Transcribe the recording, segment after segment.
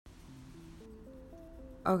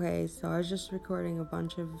Okay, so I was just recording a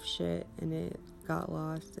bunch of shit and it got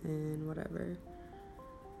lost and whatever.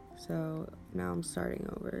 So now I'm starting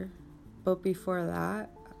over. But before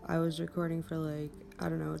that, I was recording for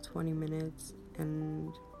 20 minutes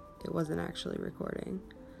and it wasn't actually recording.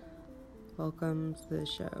 Welcome to the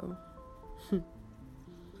show.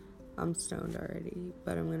 I'm stoned already,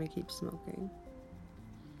 but I'm gonna keep smoking.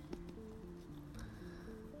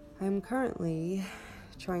 I'm currently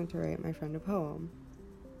trying to write my friend a poem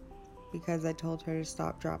because I told her to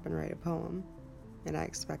stop, drop, and write a poem. And I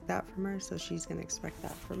expect that from her, so she's gonna expect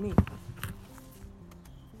that from me.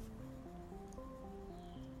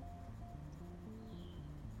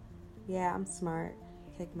 Yeah, I'm smart.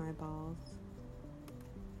 Kick my balls.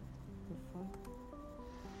 The fuck?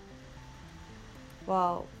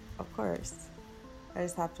 Well, of course. I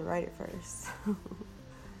just have to write it first.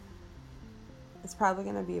 It's probably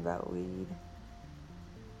gonna be about weed.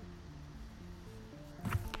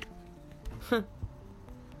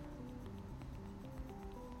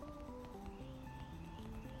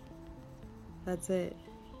 That's it.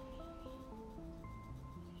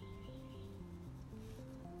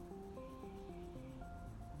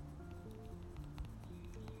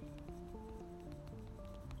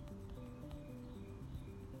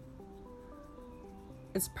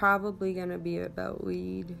 It's probably gonna be about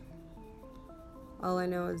weed. All I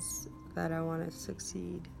know is that I want to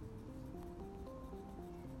succeed.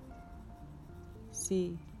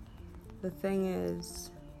 See, the thing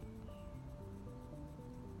is,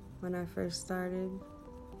 when I first started,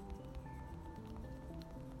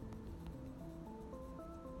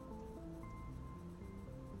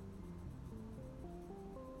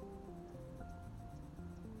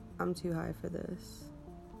 I'm too high for this.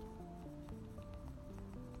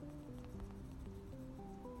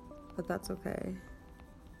 But that's okay.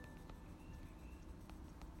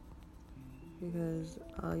 Because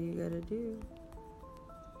all you gotta do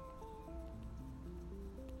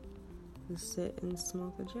is sit and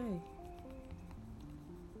smoke a J.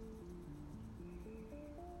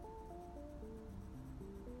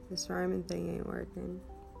 This rhyming thing ain't working.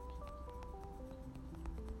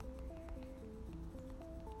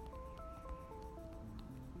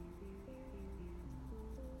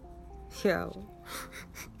 Yo.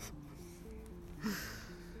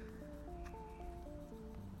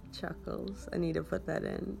 Chuckles. I need to put that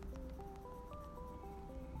in.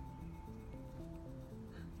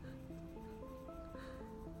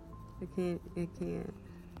 I can't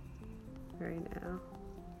right now.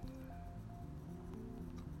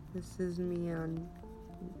 This is me on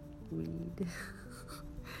weed.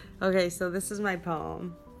 Okay, so this is my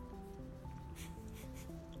poem.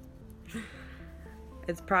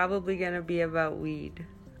 It's probably gonna be about weed.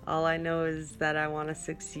 All I know is that I want to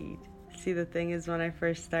succeed. See, the thing is, when I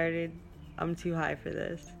first started, I'm too high for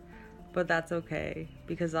this. But that's okay,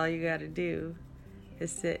 because all you gotta do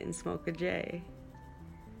is sit and smoke a J.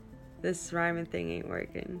 This rhyming thing ain't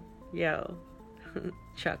working. Yo.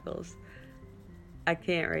 Chuckles. I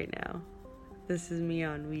can't right now. This is me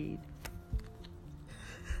on weed.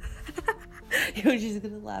 Yo, she's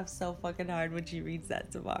gonna laugh so fucking hard when she reads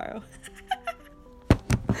that tomorrow.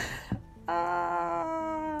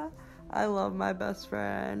 I love my best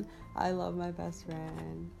friend. I love my best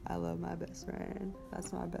friend. I love my best friend.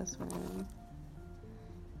 That's my best friend.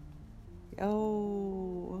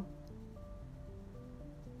 Yo.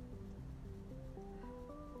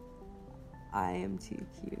 I am too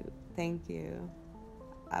cute. Thank you.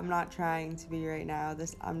 I'm not trying to be right now.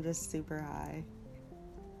 I'm just super high.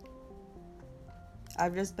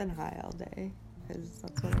 I've just been high all day because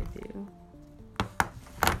that's what I do.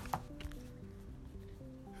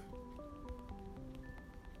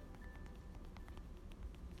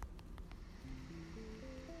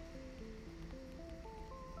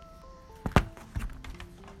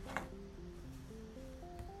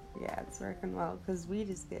 Yeah, it's working well because weed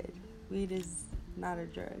is good. Weed is not a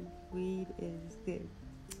drug. Weed is good.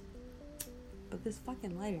 But this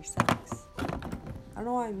fucking lighter sucks. I don't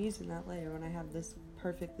know why I'm using that lighter when I have this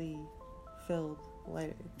perfectly filled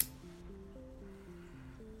lighter.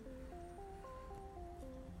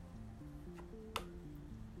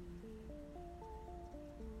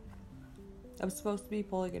 I'm supposed to be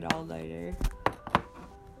pulling an all-nighter.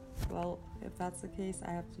 Well, if that's the case,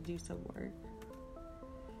 I have to do some work.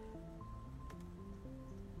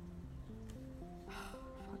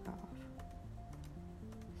 Fuck off.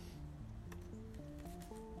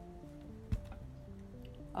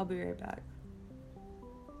 I'll be right back.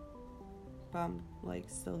 But I'm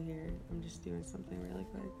still here. I'm just doing something really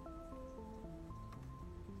quick.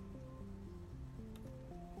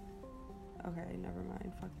 Okay, never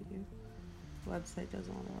mind. Fuck you. website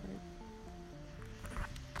doesn't want to work.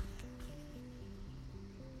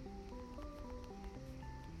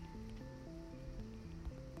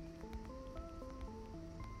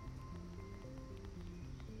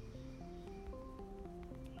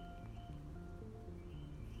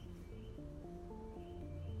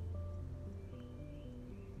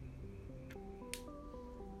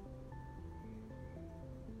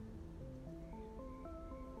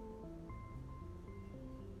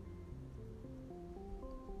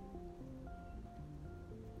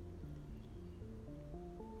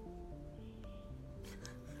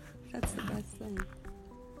 That's the best thing.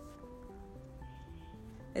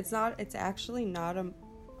 It's actually not a,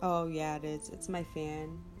 oh yeah it is. It's my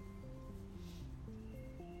fan.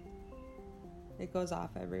 It goes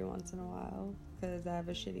off every once in a while because I have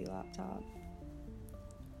a shitty laptop.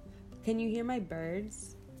 Can you hear my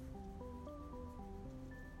birds?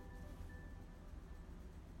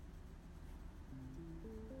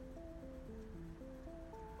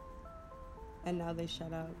 And now they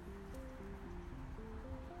shut up.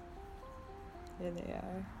 There they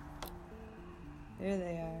are. There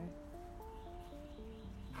they are.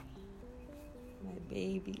 My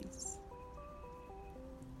babies.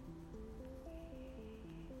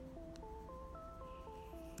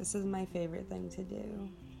 This is my favorite thing to do.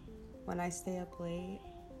 When I stay up late,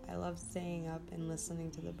 I love staying up and listening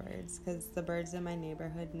to the birds because the birds in my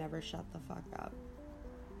neighborhood never shut the fuck up.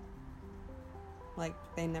 Like,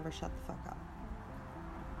 they never shut the fuck up.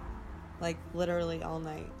 Like, literally all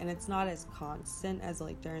night. And it's not as constant as,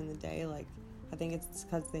 like, during the day. Like, I think it's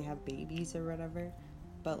because they have babies or whatever.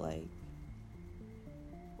 But, like,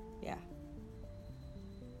 yeah.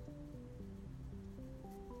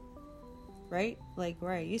 Right? Like,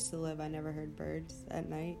 where I used to live, I never heard birds at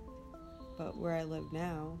night. But where I live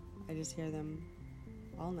now, I just hear them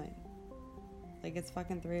all night. Like, it's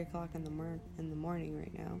fucking 3 o'clock in the morning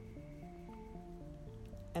right now.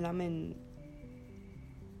 And I'm in...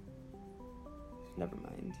 Never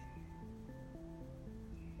mind.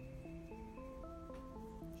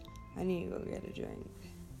 I need to go get a drink.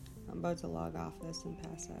 I'm about to log off this and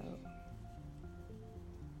pass out.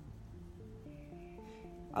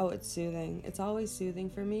 Oh, it's soothing. It's always soothing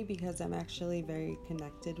for me because I'm actually very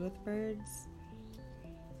connected with birds.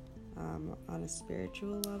 On a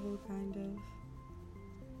spiritual level, kind of.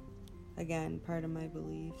 Again, part of my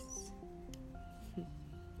beliefs.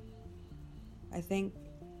 I think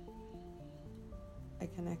I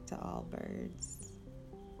connect to all birds.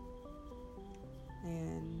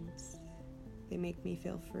 And they make me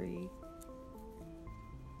feel free.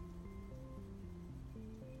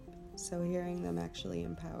 So hearing them actually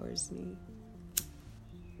empowers me.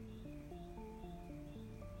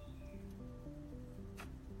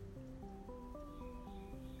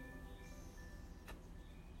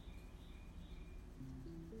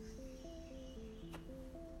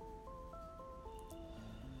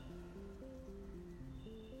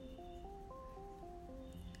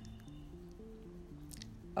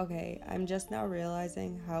 Okay, I'm just now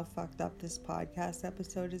realizing how fucked up this podcast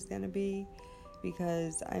episode is gonna be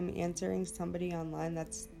because I'm answering somebody online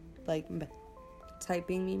that's like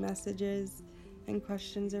typing me messages and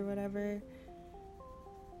questions or whatever,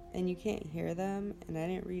 and you can't hear them, and I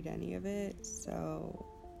didn't read any of it, so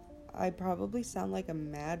I probably sound like a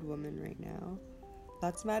mad woman right now.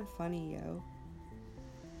 That's mad funny, yo.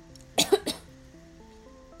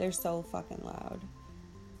 They're so fucking loud.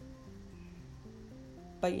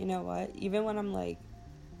 But you know what? Even when I'm like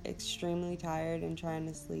extremely tired and trying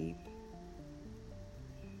to sleep,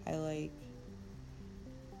 I like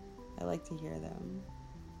to hear them.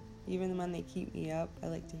 Even when they keep me up, I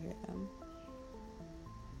like to hear them.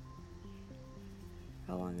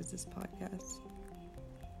 How long is this podcast?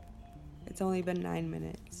 It's only been 9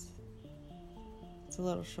 minutes. It's a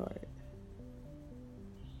little short.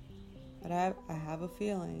 But I have a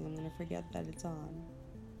feeling I'm going to forget that it's on.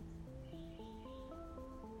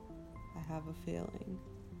 I have a feeling.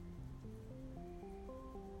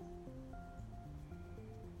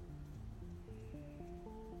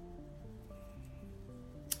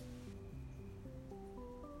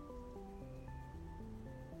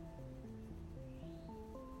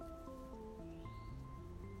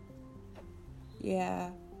 Yeah,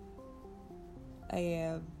 I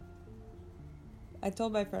am. I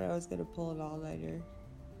told my friend I was gonna pull an all-nighter.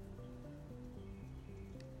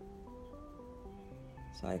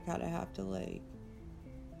 So I kind of have to, like,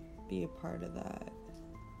 be a part of that.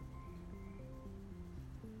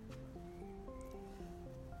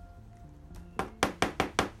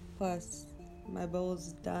 Plus, my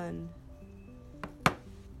bowl's done.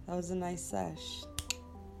 That was a nice sesh.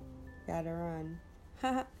 Gotta run.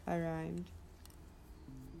 Haha, I rhymed.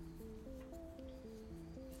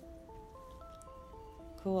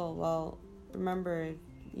 Cool. Well, remember,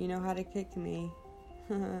 you know how to kick me.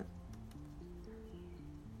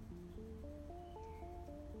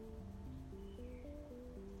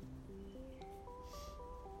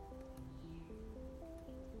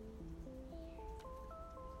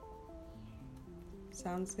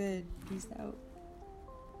 Sounds good. Peace out.